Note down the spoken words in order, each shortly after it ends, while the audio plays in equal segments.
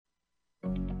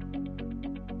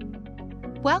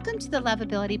Welcome to the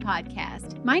Lovability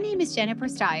Podcast. My name is Jennifer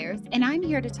Stiers, and I'm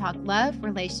here to talk love,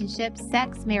 relationships,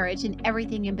 sex, marriage, and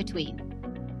everything in between.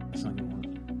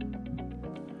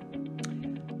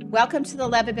 Welcome to the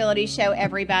Lovability Show,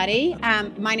 everybody.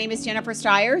 My name is Jennifer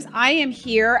Stiers. I am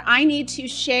here. I need to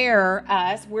share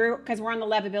us, because we're on the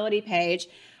Lovability page.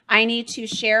 I need to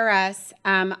share us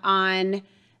on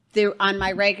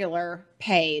my regular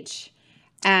page.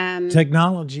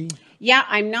 Technology. Yeah,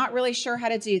 I'm not really sure how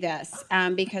to do this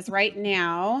because right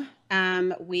now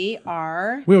we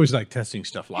always like testing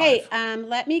stuff live. Hey,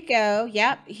 let me go.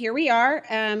 Yep, here we are.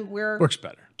 Works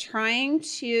better. Trying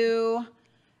to.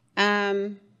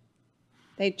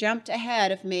 They jumped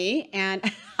ahead of me,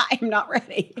 and I'm not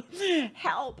ready.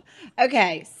 Help.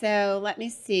 Okay, so let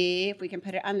me see if we can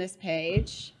put it on this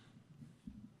page.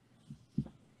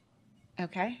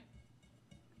 Okay.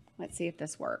 Let's see if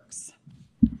this works.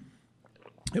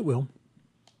 It will.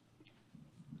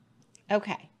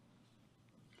 Okay.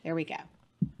 There we go.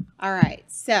 All right.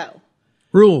 So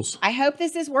rules. I hope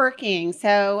this is working.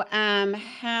 So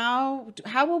how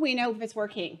will we know if it's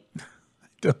working? I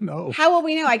don't know. How will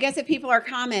we know? I guess if people are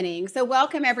commenting. So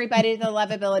welcome everybody to the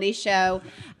Lovability Show.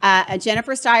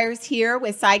 Jennifer Stiers here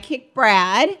with Sidekick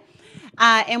Brad.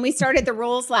 And we started the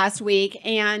rules last week,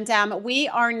 and we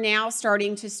are now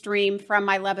starting to stream from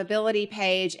my Lovability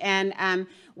page, and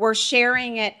we're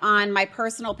sharing it on my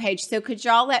personal page. So could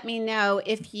y'all let me know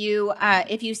if you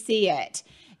see it?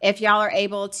 If y'all are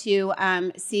able to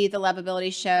see the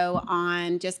Lovability Show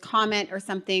on just comment or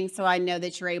something, so I know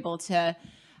that you're able to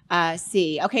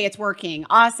see. Okay, it's working.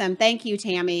 Awesome. Thank you,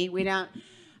 Tammy.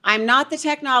 I'm not the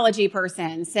technology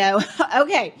person. So,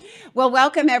 okay. Well,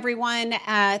 welcome everyone.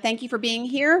 Thank you for being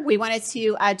here. We wanted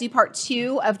to do part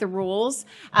 2 of the rules.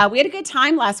 We had a good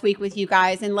time last week with you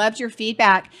guys and loved your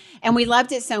feedback. And we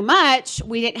loved it so much,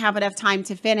 we didn't have enough time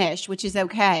to finish, which is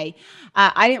okay.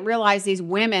 I didn't realize these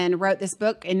women wrote this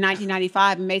book in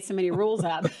 1995 and made so many rules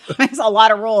up. There's a lot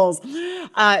of rules.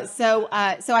 So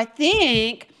I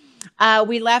think...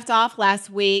 we left off last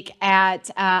week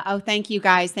at, thank you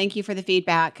guys. Thank you for the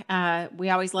feedback. We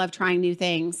always love trying new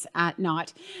things.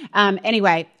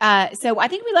 Anyway, so I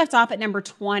think we left off at number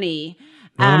 20.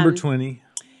 Number 20.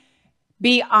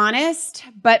 Be honest,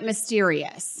 but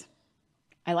mysterious.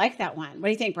 I like that one. What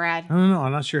do you think, Brad? I don't know.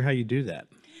 I'm not sure how you do that.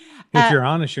 If you're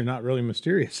honest, you're not really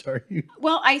mysterious, are you?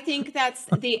 Well, I think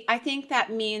I think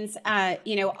that means,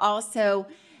 also...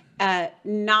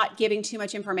 not giving too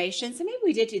much information. So maybe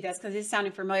we did do this because it's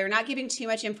sounding familiar. Not giving too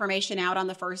much information out on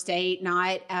the first date,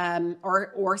 not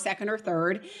or second or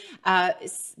third.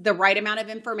 The right amount of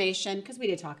information, because we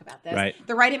did talk about this. Right.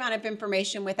 The right amount of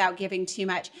information without giving too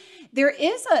much. There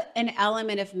is an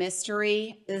element of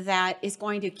mystery that is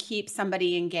going to keep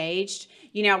somebody engaged.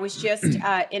 I was just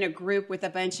in a group with a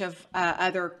bunch of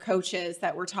other coaches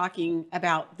that were talking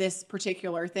about this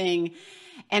particular thing.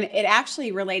 And it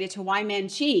actually related to why men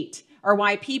cheat or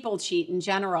why people cheat in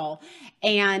general.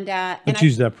 Let's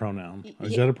use that pronoun.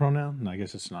 Is that a pronoun? No, I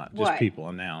guess it's not. Just what? people,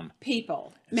 a noun.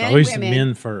 People. It's always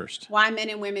men first. Why men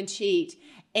and women cheat.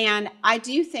 And I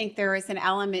do think there is an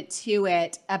element to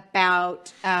it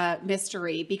about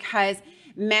mystery because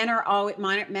men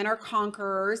are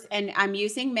conquerors. And I'm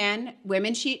using men.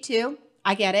 Women cheat too.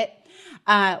 I get it.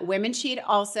 Women cheat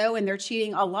also, and they're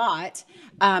cheating a lot.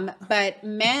 But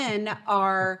men,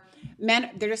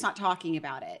 they're just not talking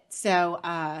about it. So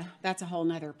that's a whole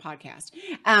nother podcast.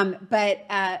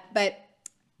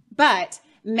 But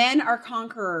men are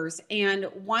conquerors, and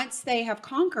once they have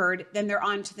conquered, then they're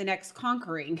on to the next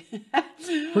conquering.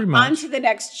 Pretty much. On to the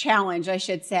next challenge, I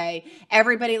should say.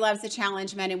 Everybody loves a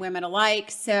challenge, men and women alike.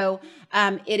 So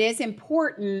it is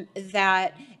important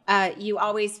that you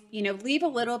always, leave a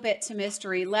little bit to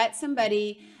mystery. Let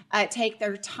somebody take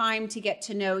their time to get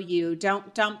to know you.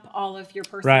 Don't dump all of your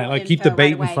personal info. Right, like keep the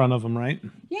bait in front of them, right?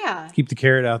 Yeah. Keep the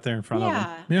carrot out there in front of them.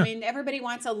 Yeah. I mean, everybody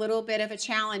wants a little bit of a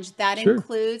challenge. That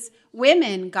includes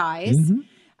women, guys.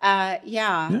 Mm-hmm.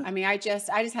 Yeah. I mean, I just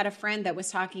had a friend that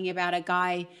was talking about a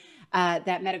guy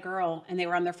that met a girl and they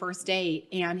were on their first date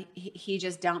and he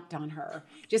just dumped on her,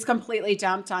 just completely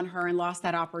dumped on her and lost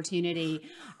that opportunity.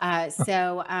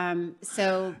 So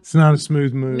it's not a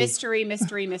smooth move. Mystery.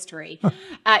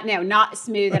 No, not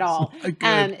smooth at all.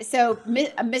 So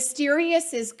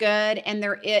mysterious is good. And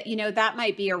that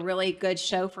might be a really good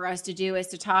show for us to do, is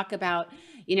to talk about,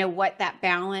 what that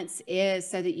balance is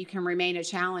so that you can remain a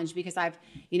challenge. Because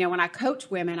when I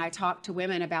coach women, I talk to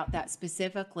women about that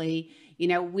specifically.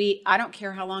 I don't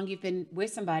care how long you've been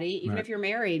with somebody, even if you're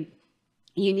married,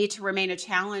 you need to remain a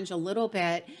challenge a little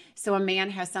bit so a man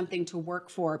has something to work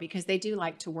for, because they do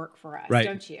like to work for us,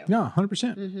 don't you? No,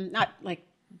 100%. Mm-hmm. Not like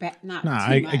not No, too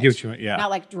I much. get what you mean. Yeah. Not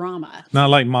like drama. Not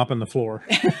like mopping the floor.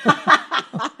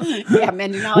 Yeah,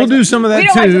 men do not We'll like do some of that we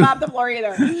don't like to too. mop the floor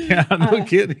either. Yeah, no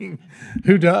kidding.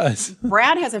 Who does?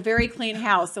 Brad has a very clean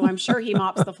house, so I'm sure he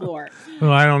mops the floor.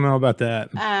 Well, I don't know about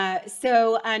that.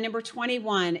 So number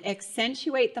 21,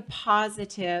 accentuate the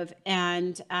positive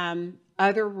and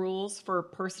other rules for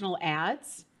personal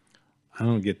ads. I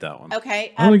don't get that one.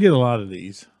 Okay. I don't get a lot of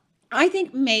these. I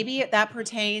think maybe that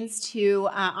pertains to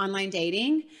online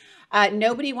dating.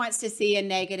 Nobody wants to see a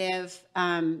negative.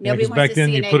 Nobody wants Back to then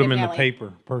see a you negative put them in the Nelly.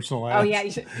 paper, personal Oh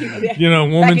ads. yeah, You know,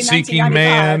 woman seeking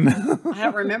man. I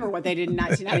don't remember what they did in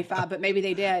 1995, but maybe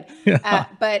they did. Yeah.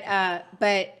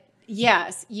 But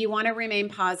yes, you want to remain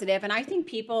positive, and I think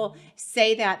people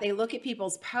say that they look at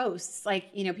people's posts,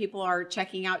 like people are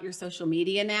checking out your social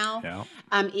media now,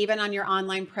 even on your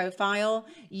online profile.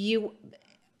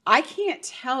 I can't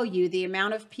tell you the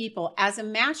amount of people as a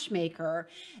matchmaker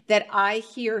that I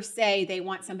hear say they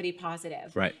want somebody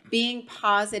positive, Right? Being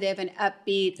positive and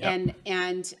upbeat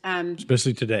and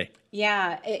especially today.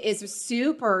 Yeah, it is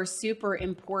super, super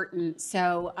important.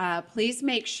 So please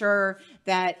make sure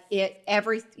that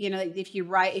if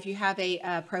you have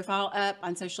a profile up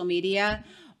on social media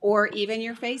or even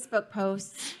your Facebook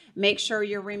posts, make sure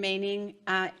you're remaining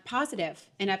positive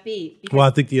and upbeat. Well, I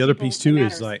think the other piece too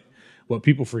matters. is like what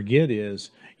people forget is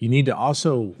you need to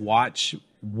also watch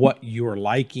what you're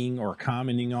liking or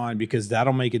commenting on, because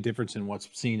that'll make a difference in what's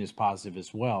seen as positive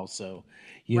as well. So,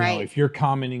 you know, if you're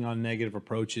commenting on negative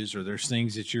approaches or there's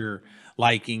things that you're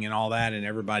liking and all that, and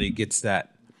everybody gets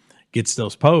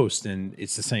those posts, and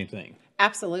it's the same thing.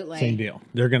 Absolutely. Same deal.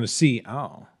 They're going to see,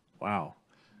 oh, wow,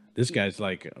 this guy's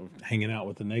like hanging out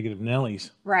with the negative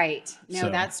Nellies. Right. No, So.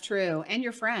 That's true. And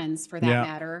your friends for that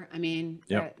matter. I mean,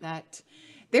 that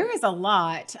there is a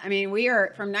lot. I mean, we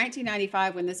are from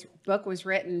 1995 when this book was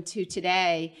written to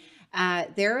today.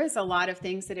 There is a lot of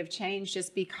things that have changed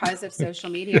just because of social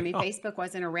media. I mean, Facebook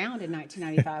wasn't around in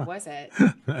 1995, was it?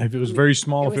 If it was very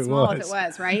small, It was small if it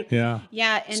was, right? Yeah.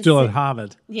 Yeah. And Still at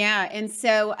Harvard. Yeah. And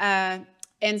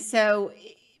so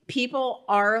people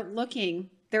are looking.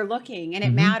 They're looking, and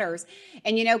it matters.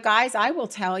 And, guys, I will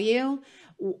tell you,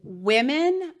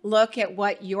 women look at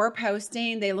what you're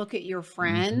posting. They look at your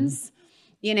friends.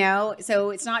 So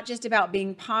it's not just about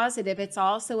being positive. It's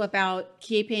also about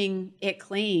keeping it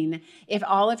clean. If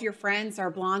all of your friends are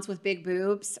blondes with big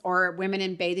boobs or women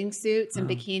in bathing suits and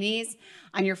bikinis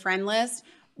on your friend list,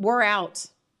 we're out,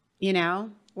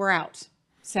 we're out.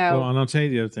 So, well, and I'll tell you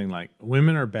the other thing, like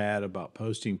women are bad about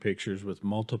posting pictures with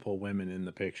multiple women in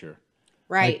the picture.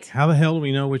 Right. Like, how the hell do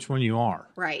we know which one you are?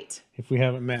 Right. If we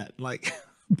haven't met, like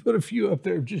put a few up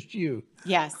there of just you.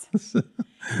 Yes.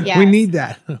 Yes. We need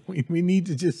that. We need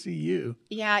to just see you.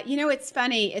 Yeah. It's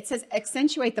funny. It says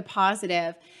accentuate the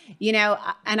positive,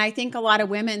 and I think a lot of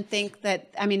women think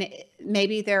that,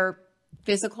 maybe their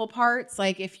physical parts,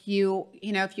 like if you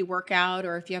work out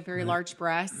or if you have very large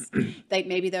breasts, like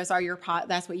maybe those are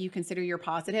that's what you consider your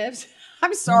positives.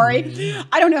 I'm sorry.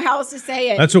 I don't know how else to say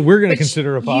it. That's what we're going to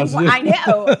consider a positive. I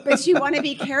know, but you want to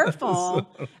be careful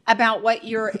about what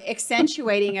you're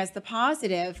accentuating as the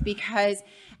positive, because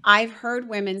I've heard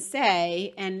women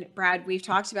say, and Brad, we've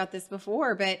talked about this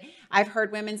before, but I've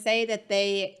heard women say that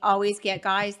they always get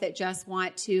guys that just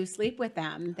want to sleep with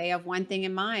them. They have one thing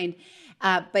in mind.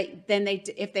 But then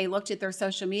if they looked at their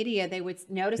social media, they would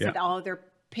notice that all of their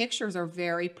pictures are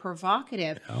very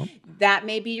provocative. Yep. That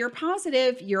may be your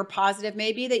positive. Your positive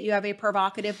may be that you have a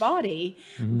provocative body.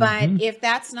 Mm-hmm. But if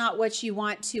that's not what you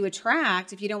want to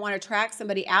attract, if you don't want to attract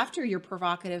somebody after your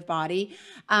provocative body,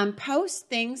 post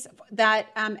things that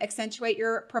accentuate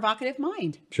your provocative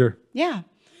mind. Sure. Yeah.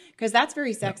 Because that's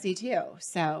very sexy too.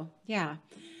 So, yeah.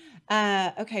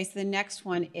 Okay, so the next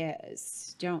one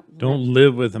is don't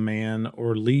live with a man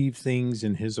or leave things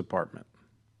in his apartment.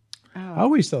 Oh. I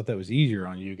always thought that was easier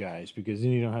on you guys, because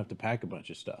then you don't have to pack a bunch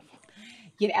of stuff.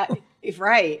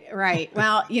 Right.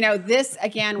 Well, this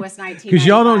again was 1995. Because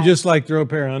y'all don't just like throw a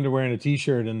pair of underwear and a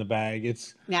t-shirt in the bag.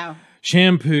 It's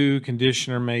shampoo,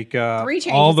 conditioner, makeup,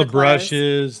 all the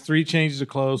brushes, 3 changes of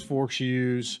clothes, 4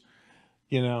 shoes,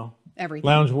 everything,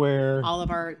 loungewear, all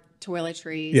of our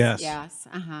toiletries. Yes.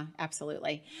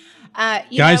 Absolutely.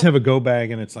 Guys have a go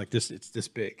bag and it's like this. It's this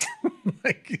big.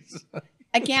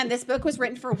 Again, this book was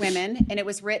written for women, and it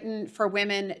was written for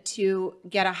women to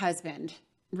get a husband.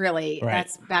 Really,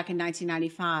 That's back in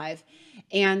 1995.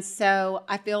 And so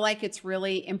I feel like it's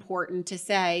really important to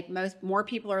say more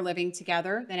people are living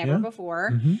together than ever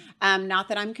before. Mm-hmm. Not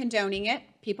that I'm condoning it,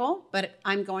 people, but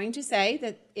I'm going to say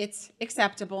that it's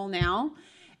acceptable now.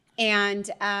 And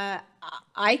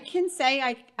I can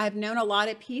say I've known a lot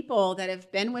of people that have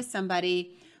been with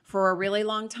somebody for a really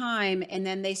long time, and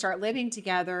then they start living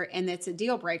together, and it's a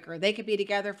deal breaker. They could be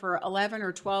together for 11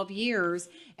 or 12 years,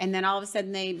 and then all of a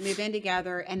sudden they move in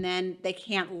together, and then they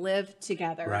can't live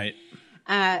together. Right.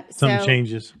 Something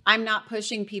changes. I'm not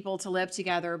pushing people to live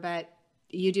together, but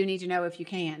you do need to know if you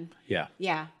can. Yeah.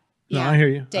 Yeah. No, I hear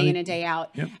you. Day in and day out.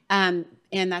 Yep.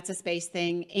 And that's a space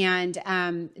thing. And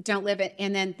don't live it.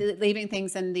 And then leaving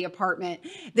things in the apartment.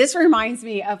 This reminds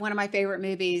me of one of my favorite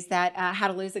movies, that How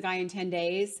to Lose a Guy in 10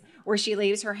 Days, where she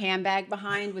leaves her handbag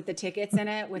behind with the tickets in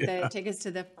it, with the tickets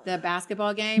to the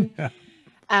basketball game.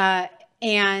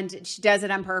 And she does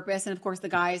it on purpose. And of course, the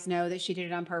guys know that she did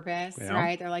it on purpose,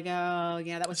 right? They're like, oh,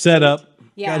 yeah, that was set up.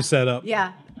 Yeah. Got to set up.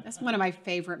 Yeah. That's one of my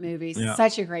favorite movies. Yeah.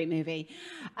 Such a great movie.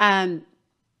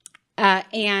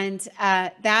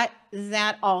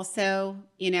 That also,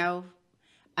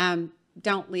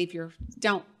 don't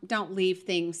leave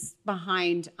things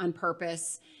behind on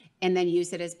purpose and then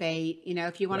use it as bait.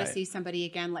 If you want to see somebody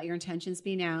again, let your intentions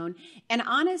be known. And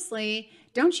honestly,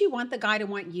 don't you want the guy to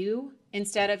want you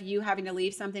instead of you having to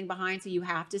leave something behind so you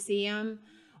have to see him,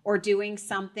 or doing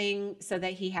something so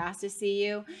that he has to see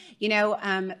you?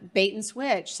 Bait and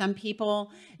switch. Some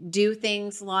people do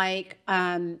things like,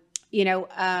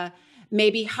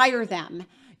 maybe hire them,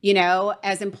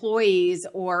 as employees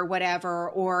or whatever.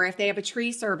 Or if they have a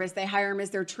tree service, they hire them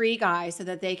as their tree guy so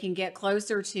that they can get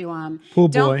closer to them. Pool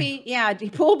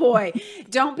boy.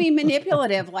 Don't be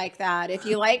manipulative like that. If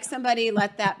you like somebody,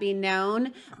 let that be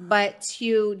known. But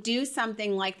to do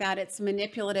something like that, it's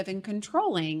manipulative and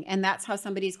controlling. And that's how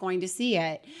somebody's going to see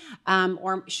it,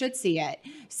 or should see it.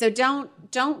 So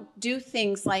don't do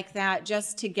things like that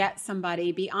just to get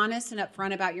somebody. Be honest and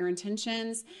upfront about your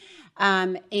intentions.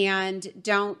 And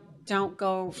don't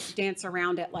go dance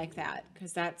around it like that,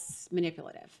 because that's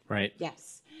manipulative. Right.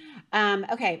 Yes.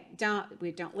 Okay. Don't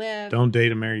live. Don't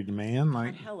date a married man.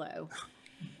 Like, hello.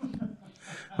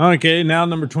 Okay. Now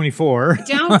number 24.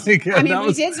 Don't. We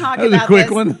did talk about a quick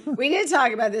this. One. We did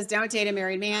talk about this. Don't date a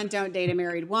married man. Don't date a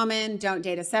married woman. Don't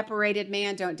date a separated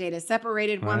man. Don't date a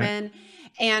separated woman.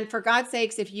 And for God's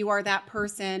sakes, if you are that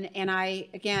person, and I,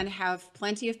 again, have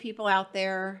plenty of people out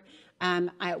there,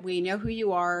 we know who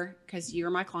you are because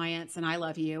you're my clients and I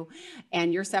love you,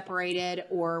 and you're separated,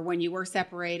 or when you were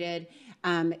separated,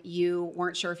 you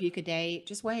weren't sure if you could date.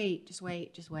 Just wait.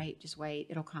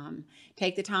 It'll come.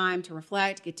 Take the time to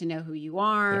reflect, get to know who you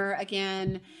are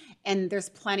again. And there's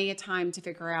plenty of time to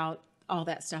figure out all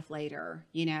that stuff later,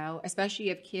 especially if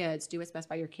you have kids. Do what's best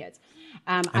by your kids.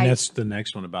 And that's the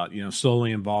next one about,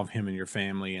 slowly involve him in your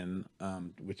family and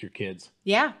with your kids.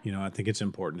 Yeah. I think it's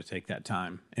important to take that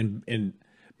time and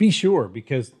be sure,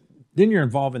 because then you're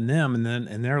involving them,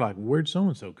 and they're like, where'd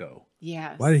so-and-so go?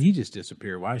 Yes. Why did he just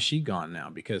disappear? Why is she gone now?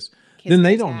 Because kids then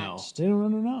they don't know. They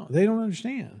don't know. They don't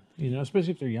understand,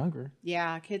 especially if they're younger.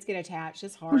 Yeah. Kids get attached.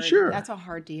 It's hard. For sure. That's a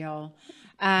hard deal.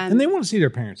 And they want to see their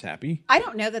parents happy. I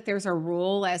don't know that there's a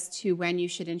rule as to when you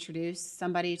should introduce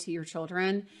somebody to your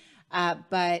children,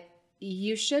 but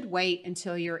you should wait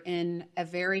until you're in a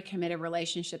very committed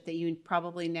relationship that you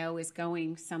probably know is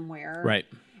going somewhere. Right.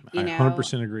 I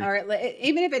 100% agree. Or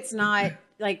even if it's not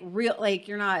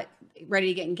you're not ready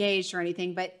to get engaged or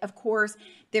anything, but of course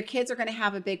their kids are going to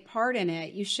have a big part in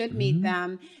it. You should meet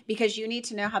them, because you need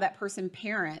to know how that person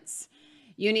parents.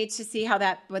 You need to see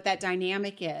what that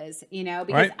dynamic is,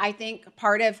 because I think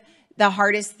part of the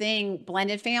hardest thing,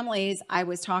 blended families, I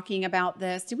was talking about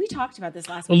this. Did we talk about this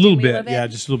last week? A little bit. Yeah,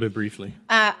 just a little bit briefly.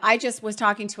 I just was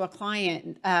talking to a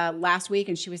client last week,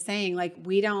 and she was saying,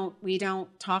 we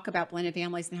don't talk about blended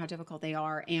families and how difficult they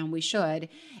are, and we should.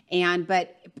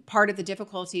 But part of the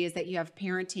difficulty is that you have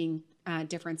parenting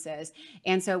differences.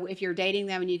 And so if you're dating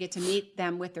them and you get to meet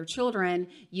them with their children,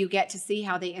 you get to see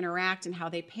how they interact and how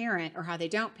they parent or how they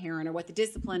don't parent, or what the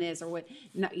discipline is, or what,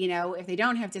 if they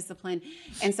don't have discipline.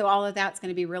 And so all of that's going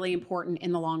to be really important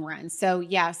in the long run. So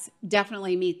yes,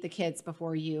 definitely meet the kids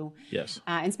before you,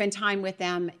 and spend time with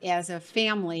them as a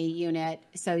family unit,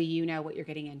 so you know what you're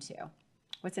getting into.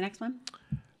 What's the next one?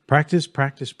 Practice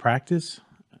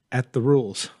at the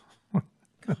rules.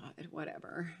 God,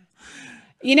 whatever.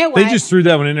 You know what? They just threw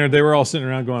that one in there. They were all sitting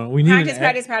around going, "We need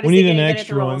practice. We need an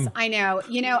extra one." I know.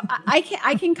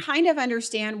 I can kind of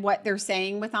understand what they're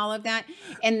saying with all of that,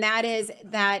 and that is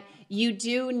that you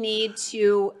do need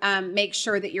to make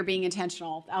sure that you're being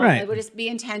intentional. Right. Just be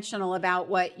intentional about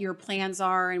what your plans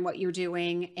are and what you're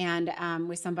doing, and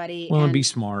with somebody. Well, and be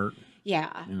smart.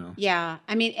 Yeah. Yeah.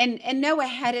 I mean, and know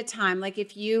ahead of time. Like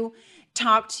if you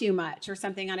talk too much or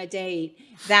something on a date,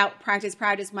 that practice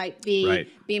might be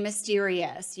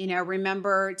mysterious.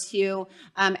 Remember to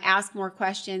ask more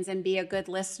questions and be a good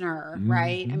listener,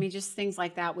 right? I mean, just things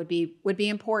like that would be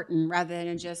important rather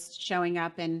than just showing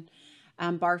up and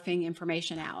barfing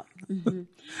information out.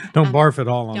 Don't barf at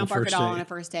all on the first date. Don't barf at all on a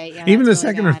first date. Yeah, even the really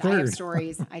second bad. or third. I have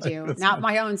stories. I do. Not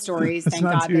my own stories, thank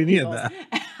not God. do any of that.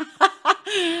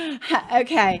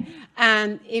 Okay.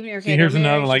 Even if you're here's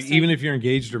another, like, even if you're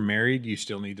engaged or married, you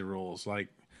still need the rules. Like,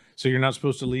 so you're not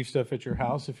supposed to leave stuff at your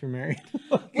house if you're married?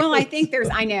 Well, I think there's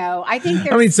I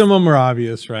mean, some of them are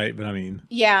obvious, right? But I mean.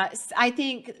 Yes, I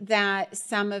think that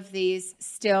some of these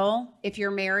still, if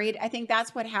you're married, I think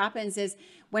that's what happens is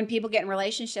when people get in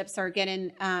relationships or get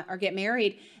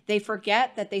married, they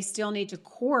forget that they still need to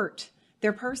court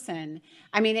their person.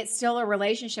 I mean, it's still a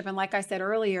relationship. And like I said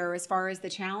earlier, as far as the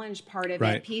challenge part of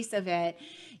it, piece of it,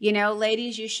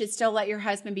 ladies, you should still let your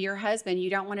husband be your husband.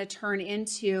 You don't want to turn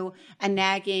into a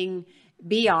nagging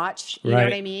biatch. You know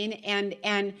what I mean?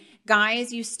 And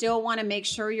guys, you still want to make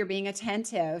sure you're being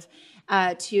attentive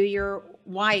to your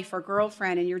wife or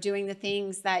girlfriend, and you're doing the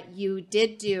things that you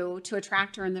did do to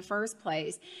attract her in the first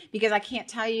place. Because I can't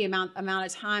tell you amount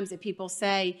of times that people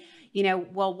say,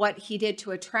 well, what he did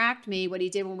to attract me, what he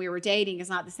did when we were dating is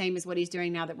not the same as what he's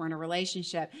doing now that we're in a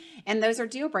relationship. And those are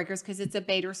deal breakers because it's a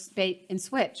bait and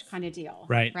switch kind of deal.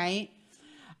 Right?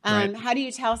 How do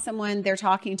you tell someone they're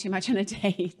talking too much on a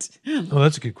date? Well,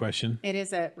 that's a good question. It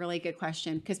is a really good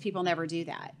question because people never do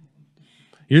that.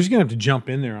 You're just going to have to jump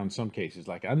in there on some cases.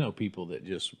 Like, I know people that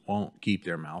just won't keep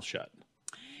their mouth shut.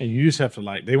 And you just have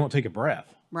to, they won't take a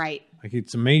breath. Right. Like,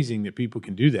 it's amazing that people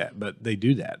can do that, but they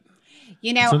do that.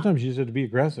 Sometimes you just have to be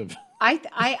aggressive.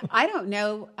 I don't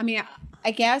know. I mean,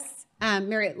 I guess,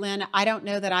 Mary Lynn, I don't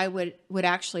know that I would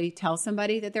actually tell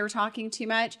somebody that they're talking too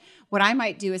much. What I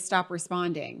might do is stop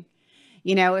responding.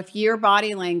 If your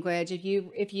body language,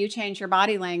 if you change your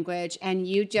body language and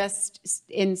you just,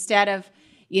 instead of,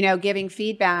 giving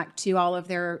feedback to all of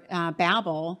their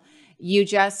babble, you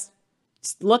just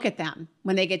look at them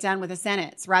when they get done with a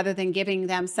sentence rather than giving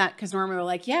them, because normally we're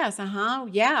like, yes,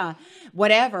 yeah,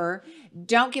 whatever.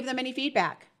 Don't give them any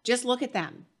feedback. Just look at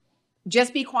them.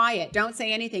 Just be quiet. Don't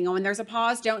say anything. And when there's a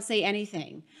pause, don't say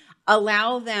anything.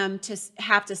 Allow them to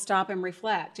have to stop and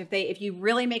reflect. If you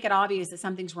really make it obvious that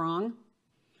something's wrong,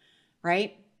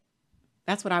 right?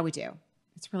 That's what I would do.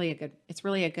 It's really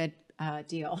a good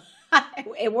deal.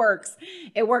 It works.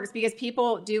 It works because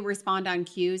people do respond on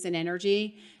cues and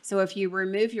energy. So if you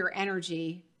remove your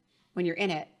energy when you're in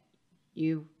it,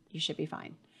 you should be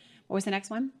fine. What was the next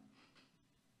one?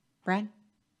 Brad?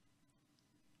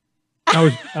 I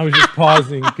was just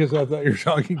pausing because I thought you were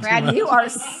talking too much. Brad, you are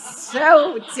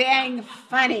so dang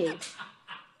funny.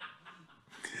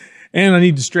 And I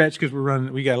need to stretch because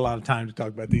we got a lot of time to talk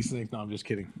about these things. No, I'm just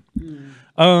kidding.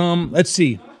 Let's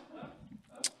see.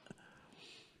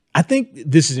 I think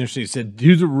this is interesting. It said,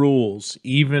 do the rules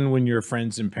even when your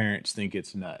friends and parents think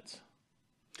it's nuts.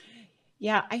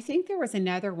 Yeah, I think there was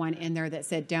another one in there that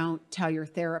said, don't tell your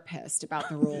therapist about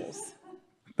the rules.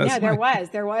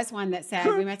 There was one that said,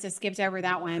 we must have skipped over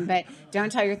that one, but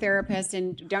don't tell your therapist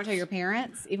and don't tell your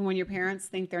parents, even when your parents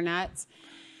think they're nuts.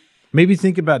 Maybe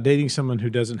think about dating someone who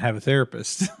doesn't have a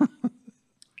therapist.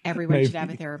 Everyone should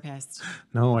have a therapist.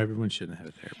 No, everyone shouldn't have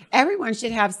a therapist. Everyone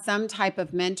should have some type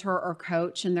of mentor or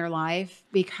coach in their life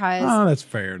because... Oh, that's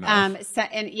fair enough.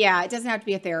 It doesn't have to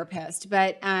be a therapist,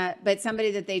 but somebody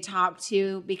that they talk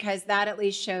to, because that at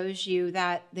least shows you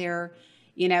that they're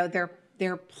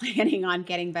planning on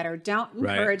getting better. Don't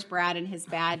encourage Brad and his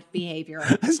bad behavior.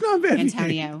 That's not bad,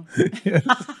 Antonio.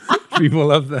 People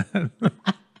love that.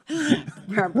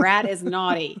 Brad is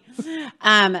naughty.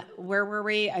 Where were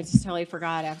we? I just totally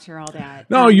forgot after all that.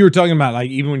 No, you were talking about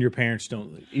even when your parents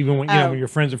don't, even when when your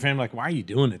friends or family, why are you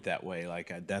doing it that way?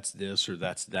 That's this or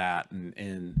that's that,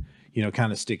 and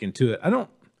kind of sticking to it. I don't,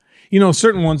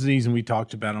 certain ones of these, and we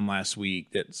talked about them last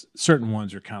week. That certain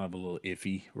ones are kind of a little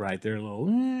iffy, right? They're a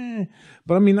little,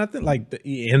 but I mean, I think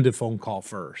the end of phone call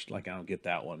first. I don't get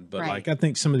that one, but I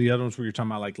think some of the other ones where you're talking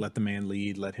about let the man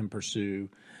lead, let him pursue.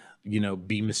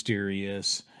 Be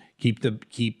mysterious, keep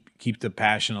the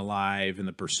passion alive and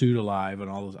the pursuit alive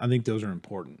and all those. I think those are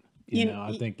important.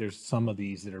 I think there's some of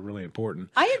these that are really important.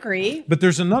 I agree. But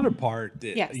there's another part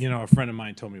that, yes. A friend of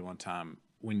mine told me one time,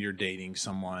 when you're dating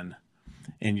someone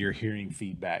and you're hearing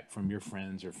feedback from your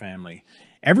friends or family,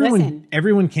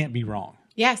 everyone can't be wrong.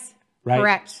 Yes. Right?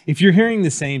 Correct. If you're hearing the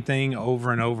same thing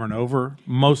over and over and over,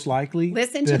 most likely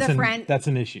listen to the friend. That's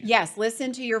an issue. Yes,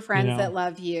 listen to your friends that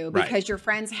love you because your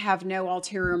friends have no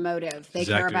ulterior motive. They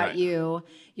care about you,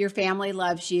 Your family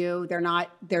loves you. They're not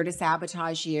there to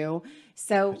sabotage you.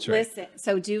 So listen.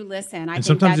 So do listen. I think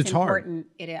sometimes that's it's important.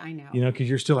 hard. I know. Because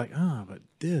you're still like, but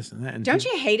this and that. And don't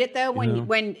you hate it though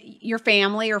when your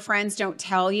family or friends don't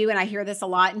tell you? And I hear this a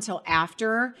lot until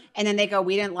after, and then they go,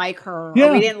 "We didn't like her, or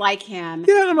we didn't like him."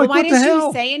 Yeah, I'm like, why what the didn't hell?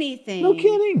 you say anything? No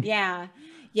kidding. Yeah.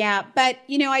 Yeah. But,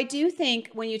 I do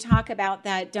think when you talk about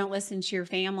that, don't listen to your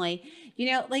family,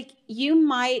 like you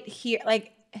might hear,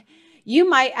 like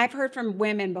I've heard from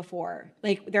women before,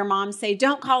 like their moms say,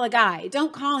 don't call a guy,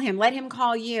 don't call him, let him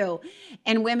call you.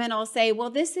 And women will say, well,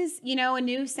 this is, a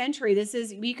new century.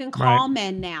 You can call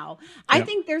men now. I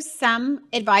think there's some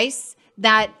advice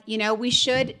that, we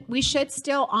should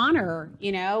still honor,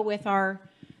 with our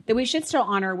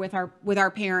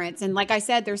parents. And like I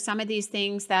said, there's some of these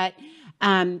things that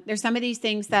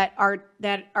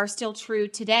are still true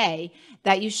today,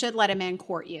 that you should let a man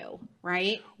court you,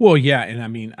 right? Well, yeah, and I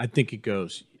mean, I think it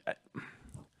goes.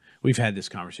 We've had this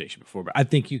conversation before, but I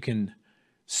think you can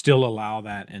still allow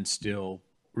that and still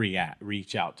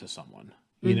reach out to someone.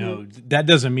 That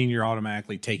doesn't mean you're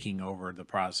automatically taking over the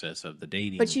process of the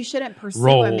dating. But you shouldn't pursue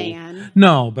role. A man.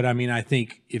 No, but I mean, I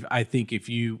think if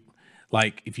you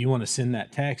want to send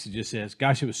that text, it just says,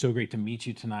 "Gosh, it was so great to meet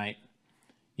you tonight."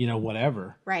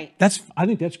 Whatever. Right. I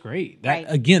think that's great.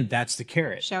 Again, that's the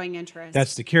carrot. Showing interest.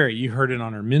 That's the carrot. You heard it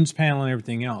on our men's panel and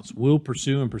everything else. We'll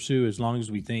pursue as long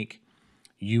as we think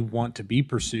you want to be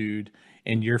pursued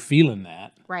and you're feeling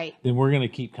that. Right. Then we're going to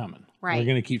keep coming. Right. We're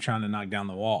going to keep trying to knock down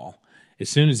the wall. As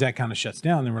soon as that kind of shuts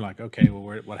down, then we're like, okay, well,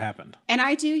 what happened? And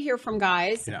I do hear from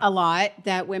guys a lot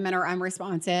that women are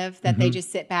unresponsive, that they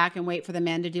just sit back and wait for the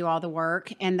men to do all the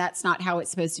work. And that's not how it's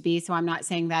supposed to be. So I'm not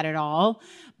saying that at all.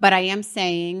 But I am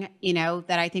saying,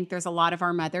 that I think there's a lot of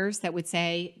our mothers that would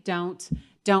say, don't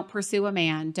pursue a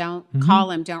man. Don't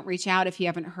call him. Don't reach out if you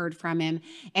haven't heard from him.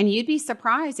 And you'd be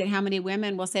surprised at how many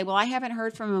women will say, well, I haven't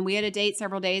heard from him. We had a date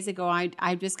several days ago.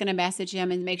 I'm just going to message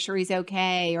him and make sure he's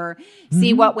okay, or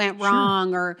see what went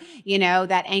wrong, or,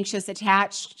 that anxious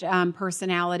attached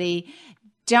personality.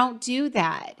 Don't do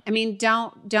that. I mean,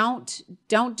 don't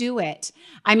do it.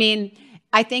 I mean,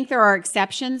 I think there are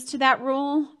exceptions to that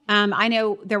rule. I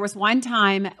know there was one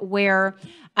time where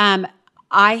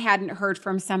I hadn't heard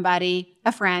from somebody,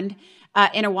 a friend,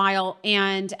 in a while,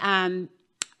 and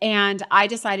I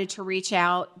decided to reach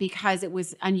out because it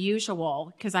was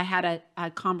unusual, because I had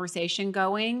a conversation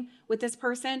going with this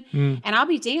person, and I'll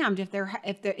be damned if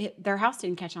their house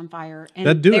didn't catch on fire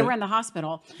and they were in the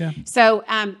hospital. Yeah. So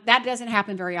that doesn't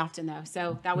happen very often, though.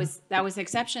 So that was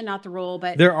exception, not the rule.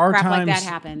 But there are crap times like that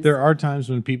happens. There are times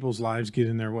when people's lives get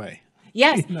in their way.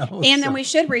 Yes, then we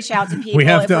should reach out to people. We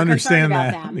have if to we're understand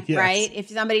concerned that, about them, yes. right? If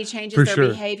somebody changes their sure.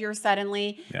 behavior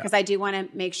suddenly, because I do want to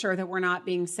make sure that we're not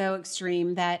being so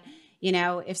extreme that,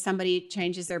 if somebody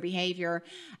changes their behavior,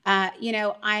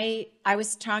 I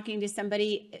was talking to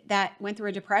somebody that went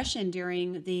through a depression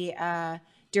during the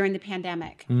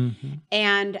pandemic,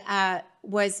 and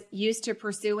was used to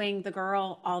pursuing the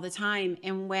girl all the time,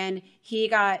 and when he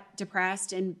got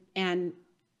depressed and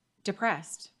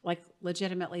depressed, like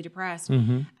legitimately depressed,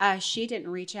 she didn't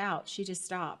reach out. She just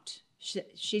stopped.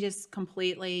 She just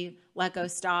completely let go,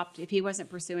 stopped. If he wasn't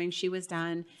pursuing, she was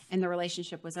done, and the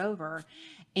relationship was over.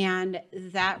 And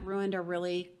that ruined a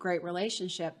really great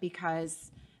relationship,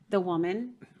 because the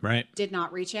woman did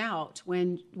not reach out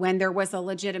when there was a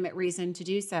legitimate reason to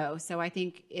do so. So I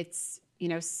think it's,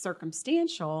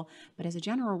 circumstantial, but as a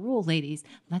general rule, ladies,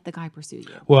 let the guy pursue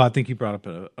you. Well, I think you brought up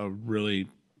a really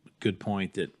good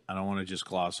point that I don't want to just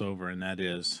gloss over, and that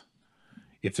is,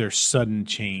 if there's sudden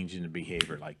change in the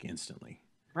behavior, like instantly,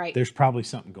 there's probably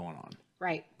something going on.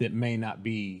 Right. That may not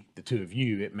be the two of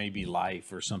you. It may be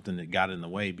life or something that got in the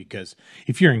way, because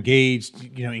if you're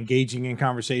engaged, engaging in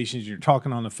conversations, you're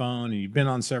talking on the phone, and you've been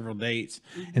on several dates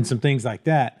and some things like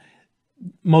that,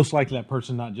 most likely that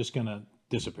person's not just going to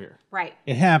disappear. Right.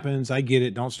 It happens. I get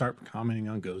it. Don't start commenting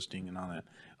on ghosting and all that.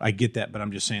 I get that, but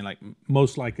I'm just saying, like,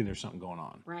 most likely there's something going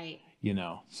on. Right.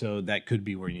 So that could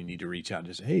be where you need to reach out and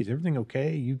just say, hey, is everything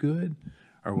okay? You good?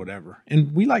 Or whatever.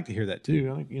 And we like to hear that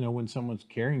too. When someone's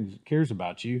cares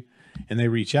about you and they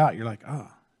reach out, you're like,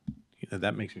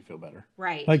 that makes me feel better.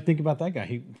 Right. Like, think about that guy.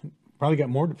 He probably got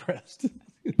more depressed.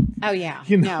 Oh yeah.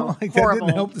 You No, know, like horrible.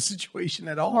 that didn't help the situation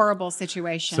at all. Horrible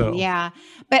situation. So- Yeah.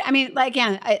 But I mean, like,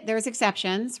 again, there's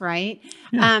exceptions, right?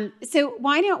 Yeah. So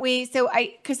why don't we,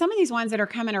 because some of these ones that are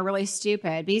coming are really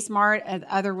stupid. Be smart at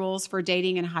other rules for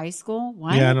dating in high school.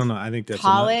 What? Yeah, I don't know. I think that's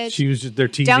college. She was just, they're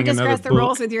teasing Don't another discuss the book.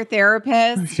 rules with your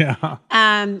therapist. Yeah.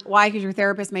 Why? Because your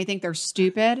therapist may think they're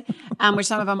stupid, which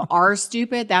some of them are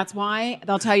stupid. That's why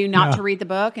they'll tell you not to read the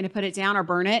book and to put it down or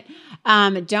burn it.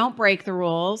 Don't break the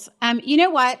rules. You know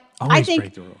what? Always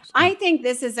break the rules. I think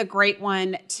this is a great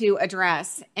one to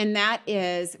address. And that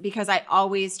is because I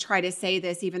always try to say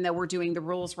this, even though we're doing the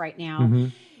rules right now. Mm-hmm.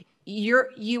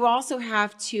 You also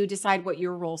have to decide what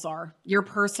your rules are, your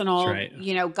personal, right.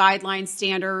 Guidelines,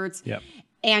 standards. Yep.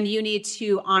 And you need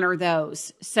to honor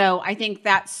those. So I think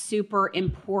that's super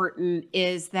important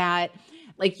is that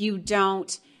like you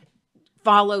don't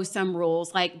follow some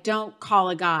rules, like don't call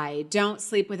a guy, don't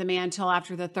sleep with a man till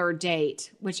after the third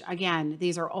date, which again,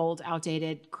 these are old,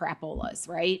 outdated crapolas,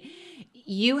 right?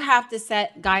 You have to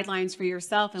set guidelines for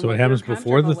yourself. And So what it happens you're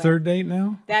before the comfortable third with. date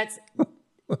now? That's,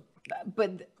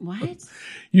 but what?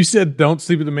 You said don't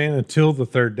sleep with a man until the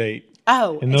third date.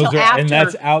 Oh, And until after. and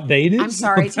that's outdated? I'm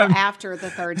sorry, till after the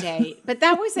third date. But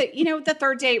that was the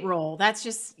third date rule. That's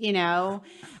just,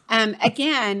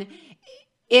 again,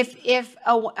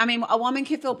 a woman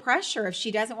could feel pressure if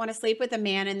she doesn't want to sleep with a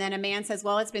man and then a man says,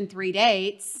 well, it's been 3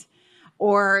 dates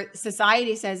or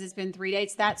society says it's been 3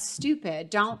 dates. That's stupid.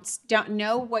 Don't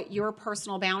know what your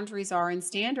personal boundaries are and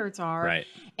standards are Right.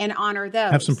 and honor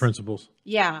those. Have some principles.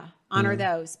 Yeah. Honor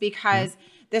those because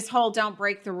this whole don't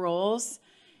break the rules.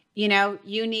 You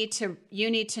need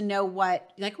to know what,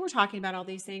 like we're talking about all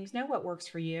these things, know what works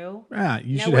for you. Yeah,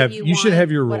 you Know should what have you you should want,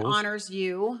 have your rules. What honors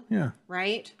you. Yeah.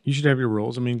 Right? You should have your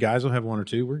rules. I mean, guys will have one or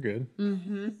two. We're good.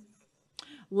 Mm-hmm.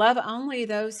 Love only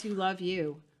those who love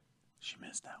you. She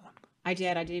missed that one. I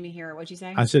did. I didn't even hear it. What'd you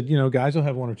say? I said, guys will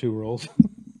have one or two rules.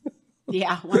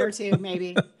 Yeah, one or two,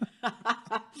 maybe.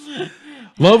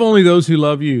 Love only those who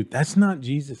love you. That's not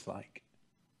Jesus-like.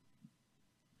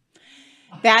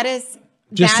 That is...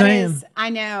 Just saying. I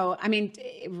know. I mean,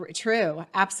 true.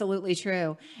 Absolutely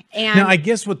true. And now, I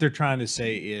guess what they're trying to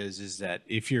say is that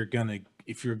if you're going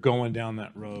down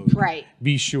that road, right,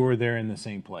 be sure they're in the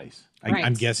same place. Right.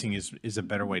 I'm guessing is a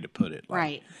better way to put it. Like,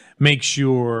 right. Make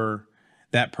sure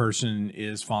that person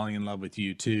is falling in love with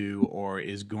you too, or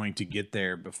is going to get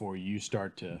there before you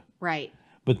start to. Right.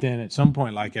 But then at some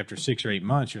point, like after 6 or 8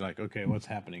 months, you're like, okay, what's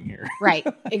happening here? Right.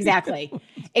 Exactly.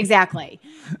 Exactly.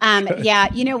 Yeah.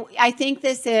 I think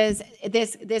this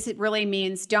really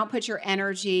means don't put your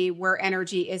energy where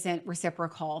energy isn't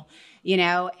reciprocal,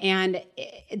 and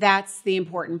that's the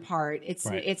important part.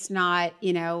 It's not,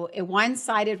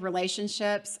 one-sided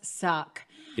relationships suck.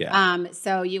 Yeah.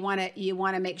 So you want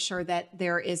to make sure that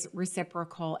there is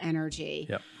reciprocal energy.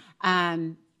 Yep.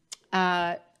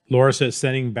 Laura says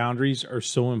setting boundaries are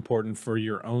so important for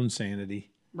your own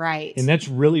sanity. Right. And that's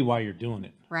really why you're doing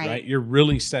it. Right. You're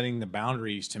really setting the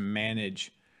boundaries to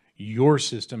manage your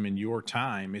system and your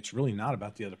time. It's really not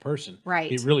about the other person. Right.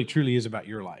 It really truly is about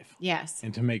your life. Yes.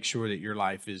 And to make sure that your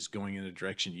life is going in the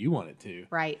direction you want it to.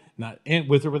 Right. Not and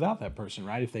with or without that person,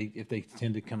 right? If they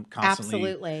tend to come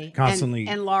constantly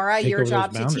and Laura, take your over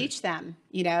job those to teach them.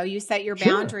 You set your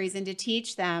boundaries and to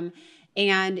teach them.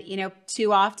 And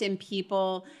too often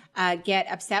people get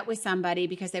upset with somebody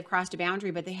because they've crossed a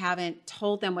boundary, but they haven't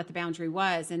told them what the boundary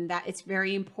was. And that it's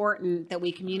very important that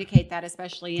we communicate that,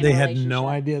 especially in a relationship. They had no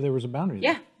idea there was a boundary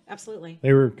there. Yeah, absolutely.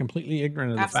 They were completely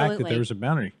ignorant of the fact that there was a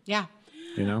boundary. Yeah.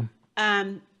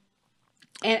 And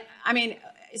I mean,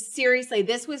 seriously,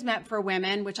 this was meant for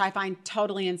women, which I find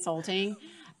totally insulting.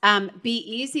 Be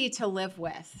easy to live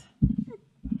with.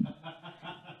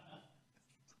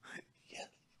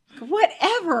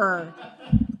 Whatever.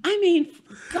 I mean,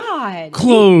 God.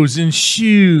 Clothes and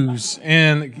shoes.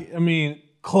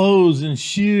 Clothes and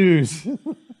shoes.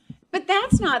 But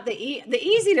that's not the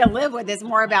easy to live with is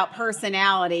more about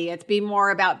personality. It's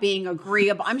more about being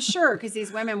agreeable. I'm sure because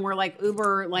these women were like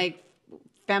uber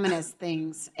feminist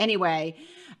things anyway.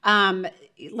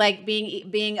 Like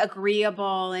being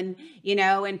agreeable and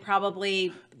and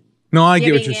probably no, I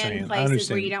get what you're giving in saying. places I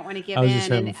understand. where you don't want to give I was in. just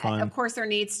having And fun. of course there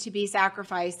needs to be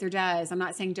sacrifice. There does. I'm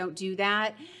not saying don't do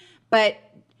that, but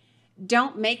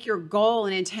don't make your goal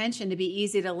and intention to be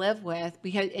easy to live with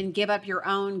and give up your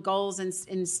own goals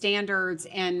and standards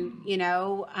and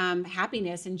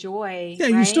happiness and joy. Yeah,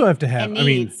 right? you still have to have. And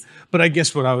needs. But I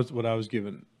guess what I was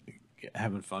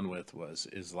having fun with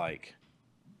is like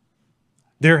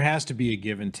there has to be a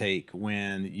give and take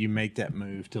when you make that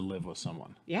move to live with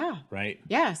someone. Yeah. Right.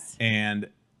 Yes. And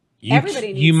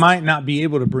Everybody needs you might not be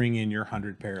able to bring in your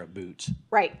 100 pair of boots.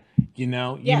 Right. You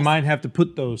know, Yes. you might have to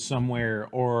put those somewhere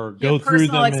or go Your through them.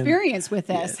 personal experience with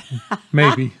this. Yeah,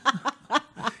 maybe.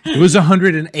 It was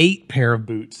 108 pair of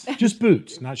boots. Just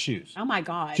boots, not shoes. Oh my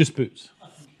God. Just boots.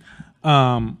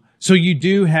 So you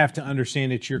do have to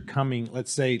understand that you're coming,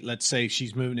 let's say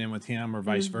she's moving in with him or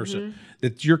vice versa,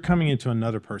 that you're coming into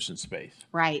another person's space.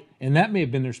 Right. And that may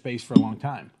have been their space for a long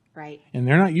time. Right. And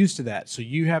they're not used to that. So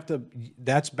you have to,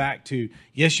 that's back to,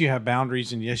 yes, you have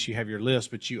boundaries and yes, you have your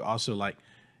list, but you also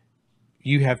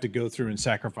you have to go through and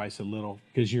sacrifice a little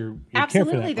because you're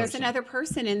absolutely. Care for that There's person. another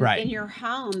person in your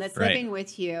home that's Right. living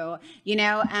with you. You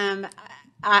know,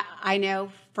 I know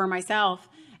for myself,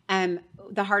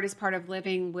 the hardest part of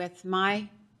living with my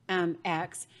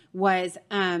ex was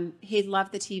he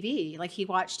loved the TV. Like he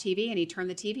watched TV and he turned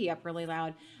the TV up really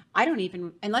loud. I don't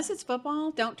even, unless it's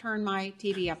football, don't turn my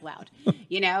TV up loud.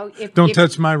 You know, don't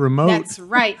touch my remote. That's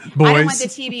right. Boys. I don't want the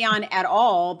TV on at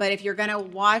all, but if you're going to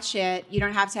watch it, you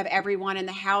don't have to have everyone in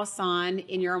the house on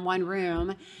in your one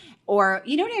room. Or,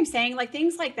 you know what I'm saying? Like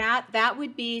things like that, that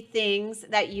would be things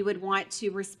that you would want to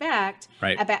respect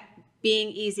about being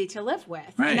easy to live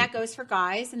with. Right. And that goes for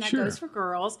guys and that goes for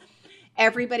girls.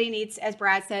 Everybody needs, as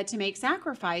Brad said, to make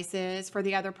sacrifices for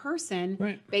the other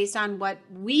person based on what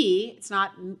it's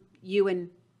not you and,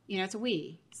 it's a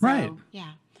we. So, right.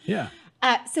 Yeah. Yeah.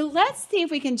 So let's see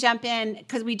if we can jump in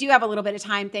because we do have a little bit of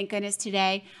time, thank goodness,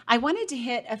 today. I wanted to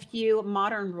hit a few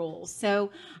modern rules.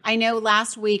 So I know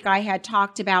last week I had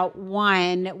talked about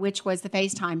one, which was the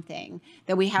FaceTime thing,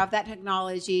 that we have that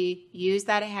technology, use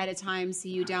that ahead of time so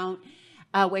you don't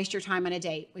waste your time on a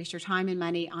date, waste your time and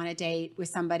money on a date with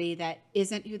somebody that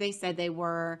isn't who they said they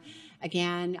were.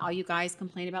 Again, all you guys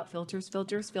complain about filters.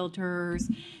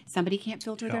 Somebody can't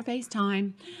filter their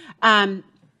FaceTime.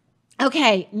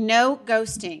 Okay, no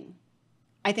ghosting.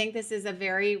 I think this is a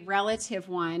very relative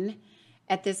one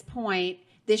at this point.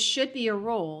 This should be a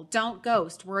rule. Don't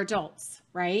ghost. We're adults,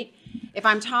 right? If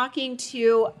I'm talking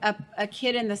to a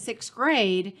kid in the 6th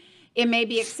grade, it may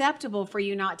be acceptable for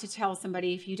you not to tell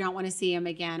somebody if you don't want to see them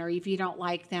again or if you don't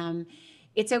like them.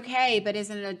 It's okay, but as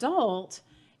an adult,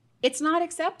 it's not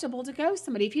acceptable to ghost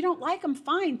somebody. If you don't like them,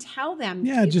 fine, tell them.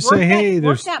 Yeah, just say, hey,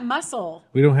 work that muscle.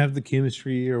 We don't have the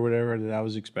chemistry or whatever that I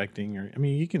was expecting. Or, I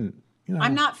mean, you can,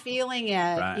 I'm not feeling it,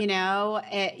 right.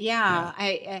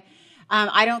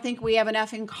 I don't think we have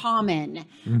enough in common,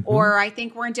 or I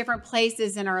think we're in different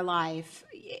places in our life.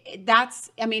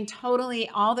 Totally,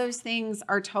 all those things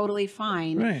are totally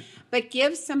fine. Right. But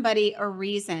give somebody a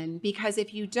reason, because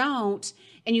if you don't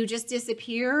and you just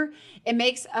disappear, it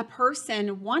makes a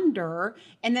person wonder,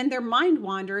 and then their mind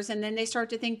wanders, and then they start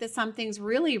to think that something's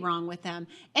really wrong with them.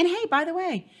 And hey, by the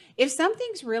way, if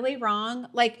something's really wrong,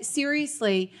 like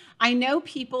seriously, I know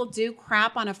people do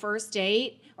crap on a first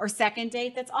date or second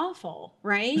date. That's awful,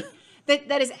 right?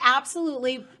 That is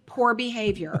absolutely poor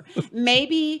behavior.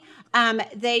 Maybe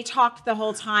they talked the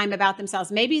whole time about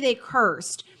themselves. Maybe they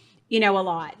cursed, a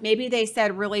lot. Maybe they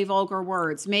said really vulgar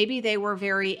words. Maybe they were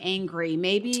very angry.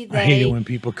 Maybe they... I hate it when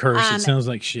people curse. It sounds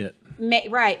like shit.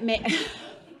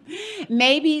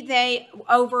 Maybe they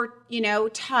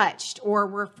touched or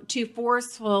were too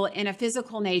forceful in a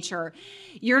physical nature.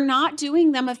 You're not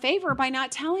doing them a favor by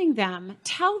not telling them.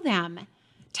 Tell them.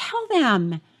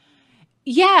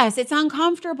 Yes, it's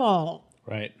uncomfortable.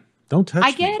 Right. Don't touch me.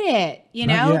 I get it,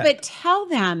 but tell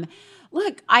them,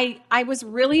 look, I was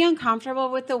really uncomfortable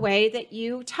with the way that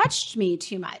you touched me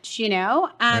too much,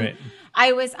 Right.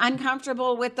 I was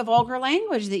uncomfortable with the vulgar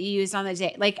language that you used on the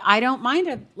date. Like, I don't mind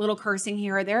a little cursing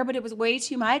here or there, but it was way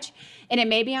too much and it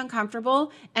made me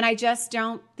uncomfortable. And I just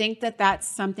don't think that that's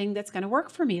something that's going to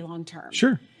work for me long term.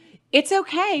 Sure. It's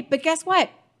okay. But guess what?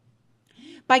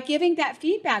 By giving that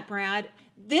feedback, Brad,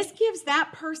 this gives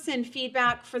that person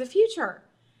feedback for the future.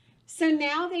 So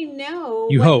now they know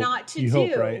not to do.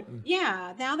 Hope, right?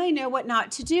 Yeah, now they know what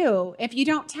not to do. If you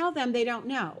don't tell them, they don't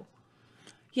know.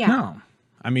 Yeah. No.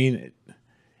 I mean,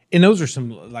 and those are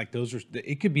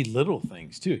it could be little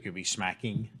things too. It could be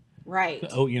smacking. Right.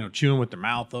 Oh, chewing with their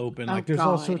mouth open. Oh, like there's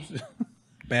all sorts of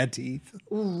bad teeth.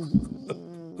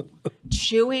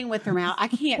 Chewing with their mouth. I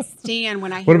can't stand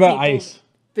when I hear What about people ice?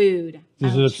 Food.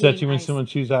 Does it upset you when someone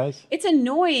chews ice? It's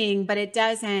annoying, but it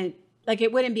doesn't,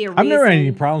 it wouldn't be a reason. I've never had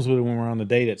any problems with it when we're on the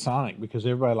date at Sonic because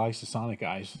everybody likes the Sonic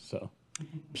ice. So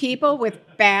people with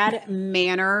bad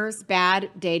manners, bad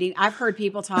dating. I've heard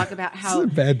people talk about how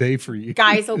it's a bad day for you.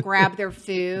 Guys will grab their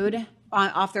food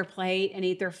off their plate and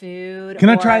eat their food. Can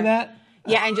I try that?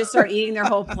 Yeah, and just start eating their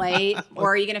whole plate.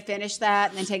 Or are you going to finish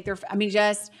that and then take their?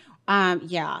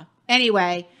 Yeah.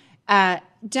 Anyway,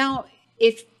 don't.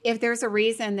 if there's a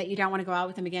reason that you don't want to go out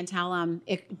with them again, tell them.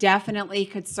 It definitely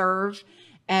could serve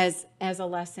as a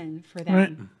lesson for them.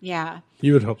 Right. Yeah.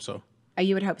 You would hope so.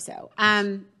 You would hope so.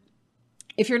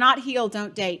 If you're not healed,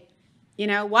 don't date.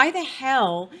 Why the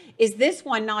hell is this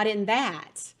one not in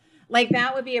that? Like,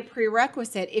 that would be a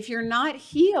prerequisite. If you're not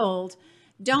healed,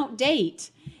 don't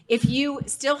date. If you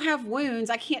still have wounds,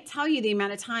 I can't tell you the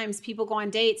amount of times people go on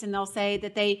dates and they'll say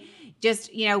that they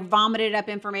just, vomited up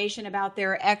information about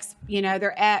their ex,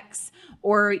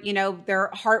 or, their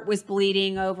heart was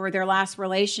bleeding over their last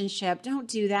relationship. Don't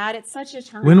do that. It's such a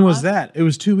turn When off. was that? It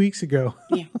was 2 weeks ago.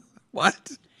 Yeah.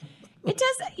 What? It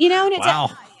does, and Wow.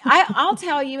 I'll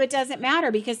tell you, it doesn't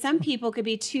matter, because some people could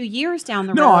be 2 years down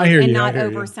the road I hear and you, not I hear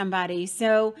over you. somebody.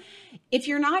 So if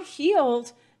you're not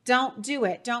healed, don't do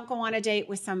it. Don't go on a date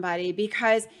with somebody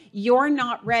because you're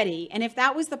not ready. And if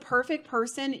that was the perfect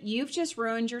person, you've just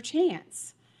ruined your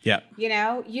chance. Yeah.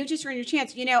 You just ruined your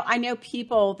chance. I know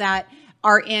people that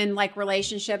are in like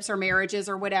relationships or marriages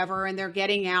or whatever, and they're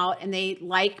getting out and they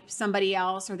like somebody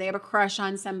else or they have a crush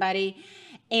on somebody.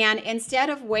 And instead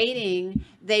of waiting,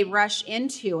 they rush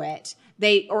into it.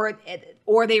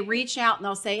 Or they reach out and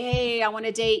they'll say, "Hey, I want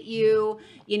to date you.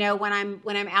 When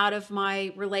I'm out of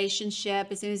my relationship,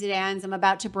 as soon as it ends, I'm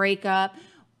about to break up."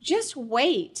 Just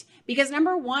wait, because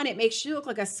number one, it makes you look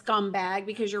like a scumbag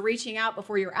because you're reaching out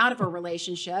before you're out of a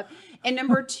relationship, and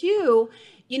number two,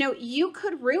 you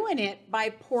could ruin it by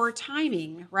poor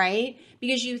timing, right?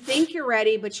 Because you think you're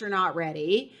ready, but you're not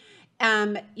ready.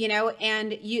 And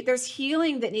there's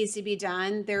healing that needs to be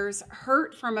done. There's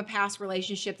hurt from a past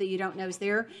relationship that you don't know is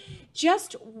there.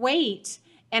 Just wait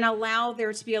and allow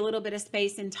there to be a little bit of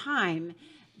space and time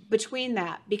between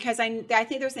that, because I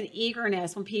think there's an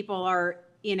eagerness when people are,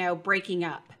 breaking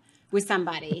up with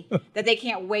somebody that they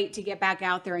can't wait to get back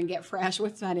out there and get fresh.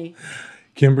 What's funny?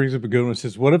 Kim brings up a good one.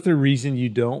 Says, what if the reason you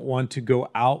don't want to go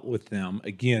out with them,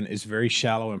 again, is very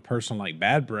shallow and personal, like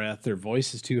bad breath, their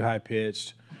voice is too high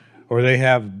pitched, or they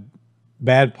have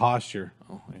bad posture?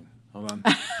 Oh, wait, hold on.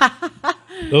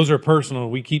 Those are personal.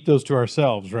 We keep those to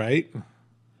ourselves, right?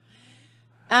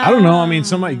 I don't know.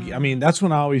 That's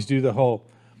when I always do the whole,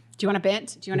 do you want a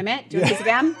bent? Do you want a mint? Do you want a piece of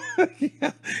gum?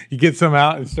 yeah. You get some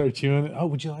out and start chewing it. Oh,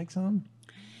 would you like some?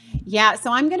 Yeah.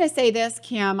 So I'm going to say this,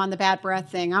 Kim, on the bad breath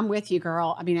thing. I'm with you,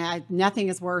 girl. Nothing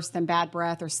is worse than bad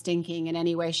breath or stinking in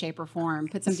any way, shape, or form.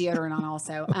 Put some deodorant on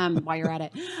also while you're at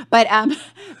it.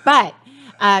 But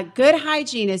good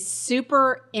hygiene is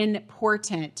super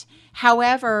important.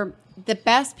 However, the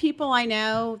best people I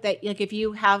know that, like, if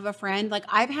you have a friend, like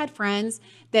I've had friends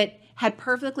that had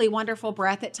perfectly wonderful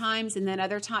breath at times, and then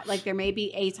other times, like there may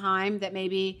be a time that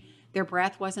maybe their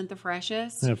breath wasn't the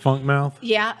freshest. Yeah, funk mouth.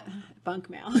 Yeah, funk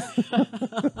mouth.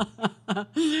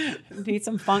 Need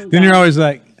some funk. Then you're always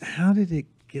like, how did it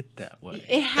get that way?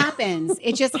 It happens.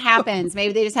 It just happens.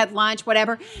 Maybe they just had lunch,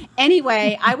 whatever.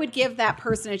 Anyway, I would give that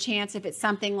person a chance if it's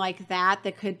something like that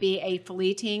could be a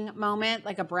fleeting moment,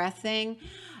 like a breath thing.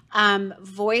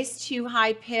 Voice too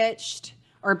high pitched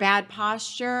or bad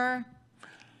posture.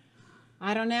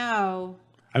 I don't know.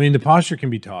 The posture can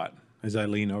be taught as I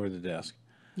lean over the desk.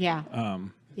 Yeah.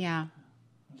 Yeah.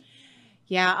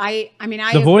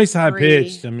 The voice high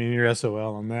pitched. You're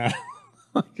SOL on that.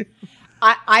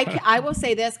 I will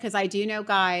say this because I do know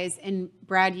guys, and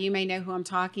Brad, you may know who I'm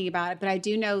talking about, but I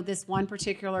do know this one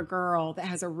particular girl that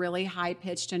has a really high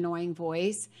pitched, annoying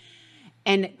voice,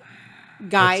 and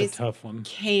guys That's a tough one.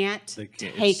 can't take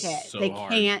it. So they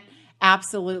hard. can't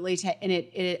absolutely take, and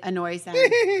it annoys them.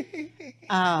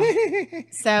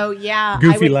 So yeah,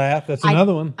 Goofy laugh. That's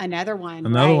another one. Another one.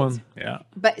 Another right. one. Yeah.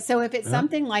 But so if it's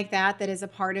something like that is a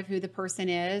part of who the person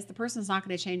is, the person's not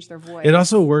going to change their voice. It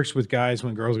also works with guys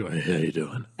when girls go, "Hey, how you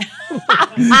doing?"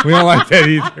 We don't like that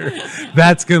either.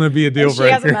 That's going to be a deal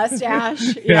breaker. She has a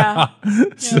mustache. Yeah.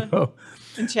 So,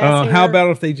 And chest hair. how about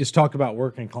if they just talk about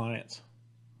work and clients?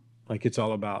 Like it's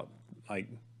all about like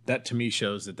that. To me,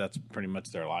 shows that that's pretty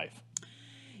much their life.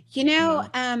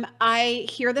 I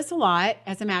hear this a lot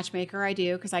as a matchmaker. I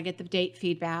do, because I get the date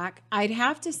feedback. I'd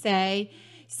have to say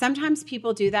sometimes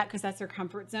people do that because that's their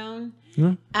comfort zone.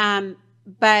 Mm-hmm.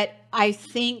 But I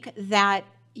think that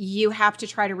you have to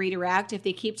try to redirect. If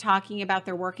they keep talking about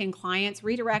their working clients,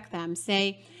 redirect them.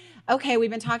 Say, okay, we've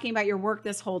been talking about your work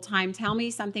this whole time. Tell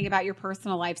me something about your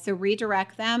personal life. So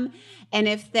redirect them. And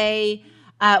if they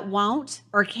won't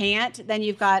or can't, then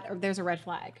there's a red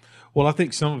flag. Well, I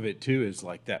think some of it too is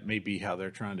like that may be how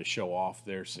they're trying to show off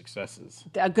their successes.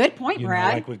 A good point,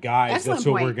 Brad. Like with guys, Excellent that's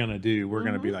what point. we're going to do. We're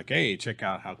going to be like, hey, check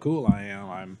out how cool I am.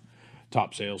 I'm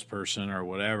top salesperson or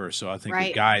whatever. So I think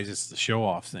with guys, it's the show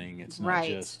off thing. It's not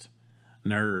just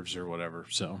nerves or whatever.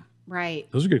 So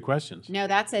Right. Those are good questions. No,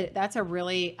 that's a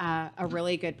really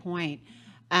good point.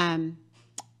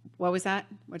 What was that?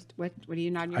 What are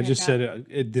you nodding your I head just about?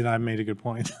 said did I made a good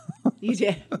point? You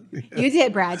did. You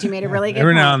did, Brad. You made a really good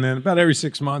Every point. now and then, about every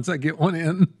 6 months, I get one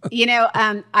in.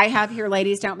 I have here,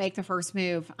 ladies don't make the first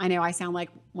move. I know I sound like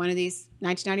one of these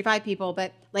 1995 people,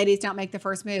 but ladies don't make the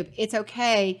first move. It's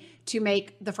okay to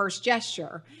make the first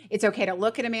gesture. It's okay to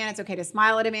look at a man. It's okay to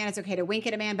smile at a man. It's okay to wink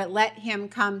at a man, but let him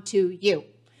come to you.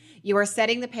 You are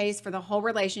setting the pace for the whole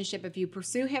relationship. If you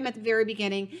pursue him at the very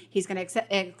beginning, he's going to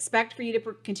expect for you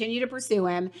to continue to pursue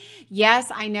him.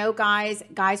 Yes, I know guys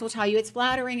will tell you it's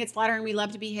flattering. We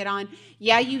love to be hit on.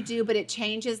 Yeah, you do, but it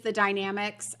changes the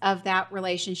dynamics of that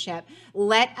relationship.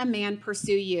 Let a man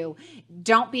pursue you.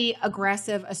 Don't be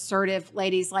aggressive, assertive,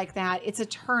 ladies, like that. It's a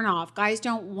turnoff. Guys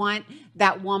don't want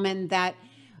that woman that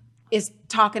is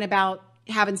talking about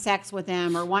having sex with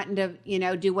him or wanting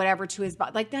to, do whatever to his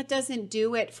body. Like, that doesn't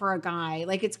do it for a guy.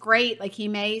 Like, it's great. Like, he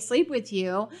may sleep with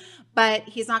you, but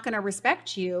he's not going to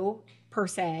respect you per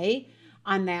se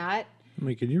on that. I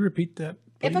mean, can you repeat that,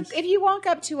 please? If you walk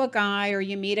up to a guy or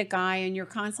you meet a guy and you're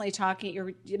constantly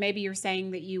talking, maybe you're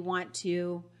saying that you want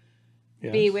to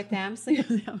be with them, sleep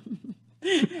with them.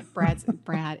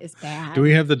 Brad is bad. Do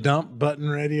we have the dump button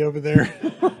ready over there?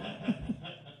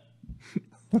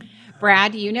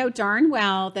 Brad, you know darn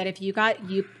well that if you got,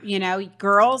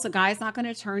 girls, a guy's not going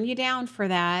to turn you down for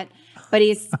that, but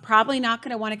he's probably not going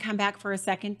to want to come back for a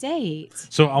second date.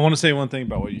 So I want to say one thing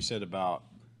about what you said about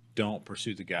don't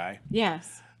pursue the guy.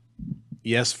 Yes.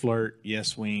 Yes, flirt.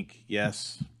 Yes, wink.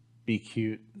 Yes, be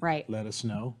cute. Right. Let us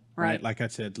know. Right. Like I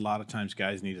said, a lot of times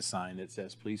guys need a sign that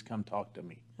says, please come talk to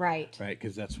me. Right. Right.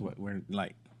 Because that's what we're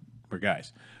like. We're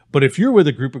guys. But if you're with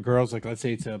a group of girls, like let's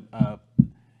say it's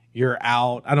you're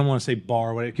out. I don't want to say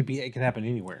bar. What it could happen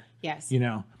anywhere. Yes.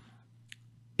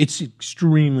 It's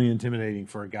extremely intimidating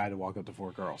for a guy to walk up to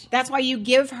 4 girls. That's why you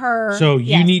give her. So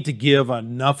you need to give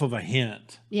enough of a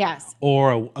hint. Yes.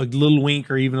 Or a little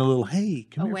wink, or even a little, hey,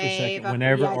 come here wave, for a second,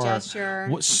 whenever, or gesture.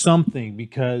 Something,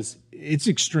 because it's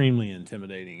extremely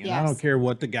intimidating. And yes. I don't care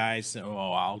what the guys say.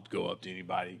 Oh, I'll go up to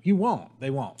anybody. You won't. They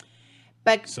won't.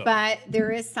 But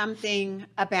there is something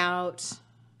about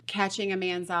catching a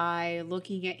man's eye,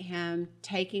 looking at him,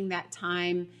 taking that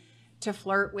time to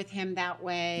flirt with him that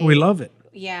way. We love it.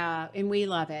 Yeah, and we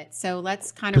love it. So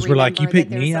let's kind of remember we're like, you picked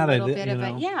that me there's out a little of bit it, of a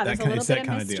there's a little bit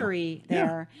of mystery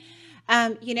there. Yeah.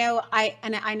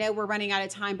 I know we're running out of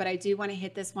time, but I do want to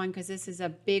hit this one because this is a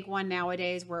big one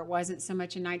nowadays where it wasn't so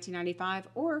much in 1995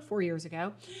 or 4 years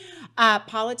ago.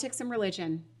 Politics and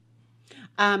religion.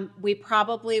 We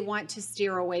probably want to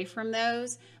steer away from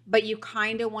those, but you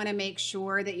kind of want to make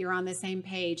sure that you're on the same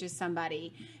page as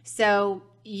somebody. So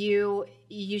you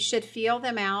should feel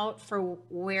them out for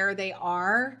where they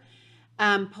are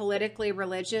politically,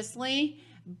 religiously,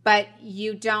 but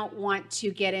you don't want to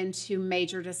get into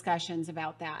major discussions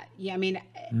about that. Yeah, I mean,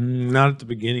 not at the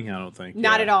beginning, I don't think.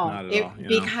 Not at all. Not at all.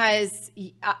 Because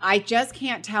I just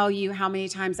can't tell you how many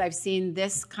times I've seen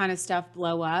this kind of stuff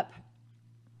blow up,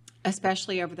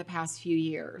 especially over the past few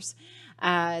years.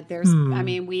 I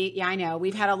know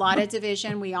we've had a lot of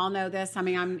division. We all know this. I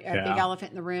mean, I'm a big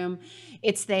elephant in the room.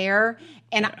 It's there.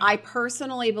 And I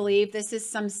personally believe this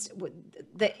is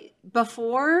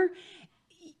before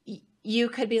you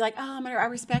could be like, oh, I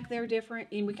respect their different.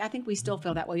 And I think we still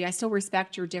feel that way. I still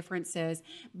respect your differences,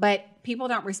 but people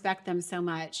don't respect them so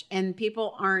much. And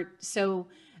people aren't so,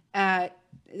 they're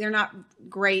not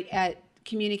great at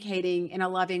communicating in a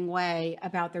loving way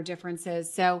about their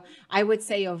differences. So I would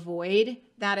say avoid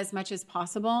that as much as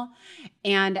possible.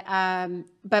 And,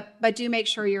 but do make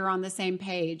sure you're on the same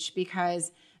page,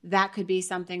 because that could be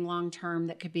something long-term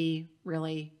that could be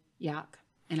really yuck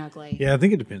and ugly. Yeah. I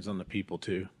think it depends on the people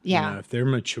too. Yeah. If they're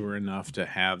mature enough to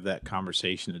have that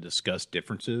conversation to discuss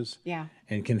differences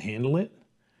and can handle it,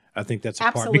 I think that's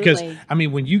a part. Because, I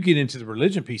mean, when you get into the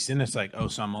religion piece, then it's like, oh,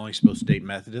 so I'm only supposed to date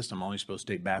Methodist. I'm only supposed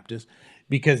to date Baptist.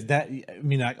 Because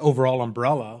like overall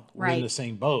umbrella, we're in the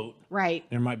same boat. Right.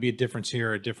 There might be a difference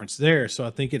here or a difference there. So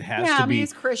I think it has to be. Yeah, I mean,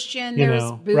 it's Christian, there's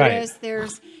Buddhist,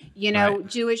 there's,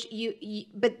 Jewish.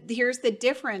 But here's the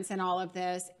difference in all of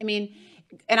this. I mean,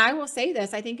 and I will say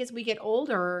this, I think as we get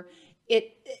older,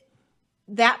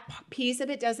 that piece of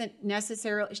it doesn't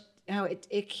necessarily... No,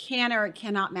 it can or it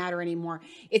cannot matter anymore.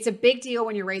 It's a big deal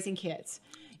when you're raising kids.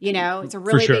 It's a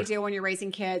really big deal when you're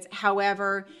raising kids.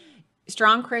 However,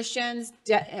 strong Christians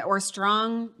or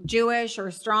strong Jewish or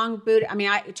strong Buddha. I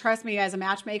mean, trust me, as a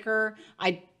matchmaker,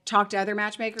 I talk to other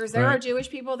matchmakers. There are Jewish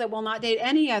people that will not date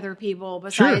any other people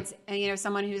besides,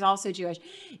 someone who's also Jewish.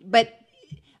 But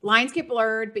lines get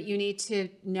blurred, but you need to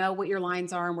know what your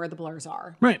lines are and where the blurs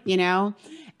are. Right.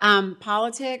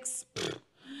 Politics,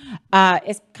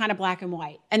 it's kind of black and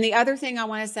white. And the other thing I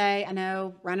want to say, I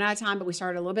know running out of time, but we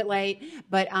started a little bit late,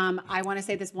 but I want to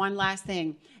say this one last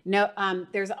thing. No,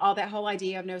 there's all that whole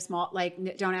idea of no small,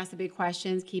 like don't ask the big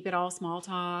questions, keep it all small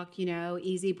talk,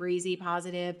 easy breezy,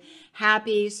 positive,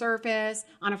 happy surface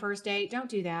on a first date. Don't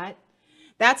do that.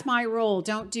 That's my rule.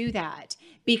 Don't do that,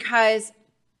 because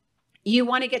you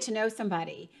want to get to know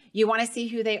somebody. You want to see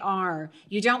who they are.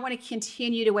 You don't want to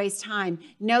continue to waste time.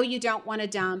 No, you don't want to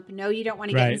dump. No, you don't want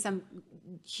to get in some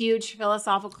huge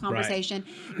philosophical conversation.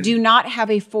 Right. Do not have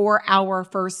a 4-hour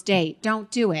first date. Don't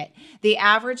do it. The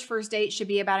average first date should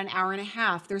be about an hour and a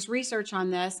half. There's research on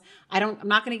this. I'm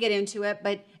not going to get into it,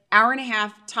 but hour and a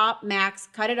half, top max,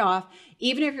 cut it off.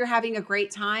 Even if you're having a great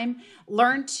time,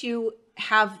 learn to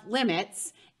have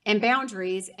limits and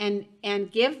boundaries and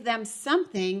give them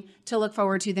something to look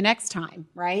forward to the next time,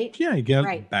 right? Yeah, you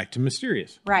get back to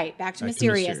mysterious. Right, back to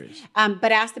mysterious.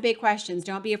 But ask the big questions.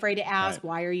 Don't be afraid to ask,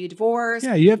 why are you divorced?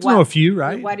 Yeah, you have to know a few,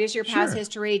 right? What is your past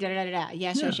history?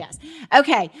 Yes.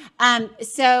 Okay, and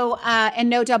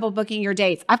no double booking your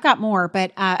dates. I've got more,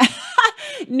 but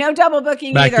no double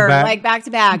booking either, like back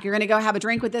to back. You're going to go have a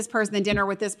drink with this person, then dinner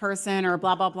with this person, or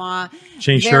blah, blah, blah.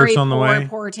 Change shirts on the way.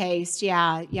 Poor taste.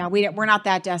 Yeah. We're not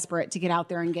that desperate to get out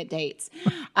there and get dates.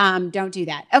 Don't do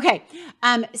that. Okay.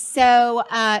 So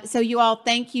you all,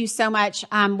 thank you so much.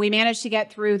 We managed to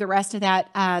get through the rest of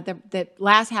that. The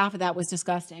last half of that was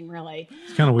disgusting, really.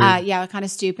 It's kind of weird. Kind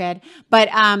of stupid.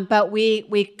 But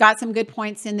we got some good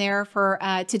points in there for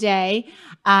today.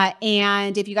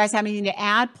 And if you guys have anything to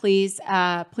add, please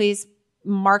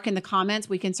mark in the comments.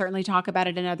 We can certainly talk about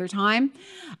it another time.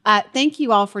 Thank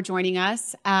you all for joining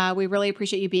us. We really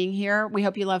appreciate you being here. We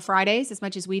hope you love Fridays as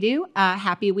much as we do.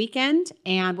 Happy weekend,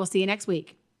 and we'll see you next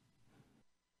week.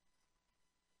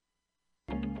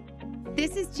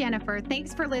 This is Jennifer.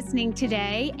 Thanks for listening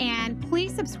today, and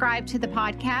please subscribe to the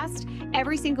podcast.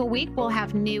 Every single week we'll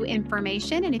have new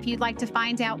information, and if you'd like to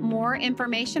find out more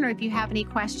information or if you have any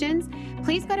questions,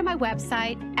 please go to my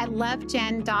website at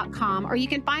lovejen.com, or you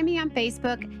can find me on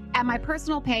Facebook at my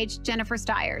personal page, Jennifer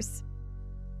Stiers.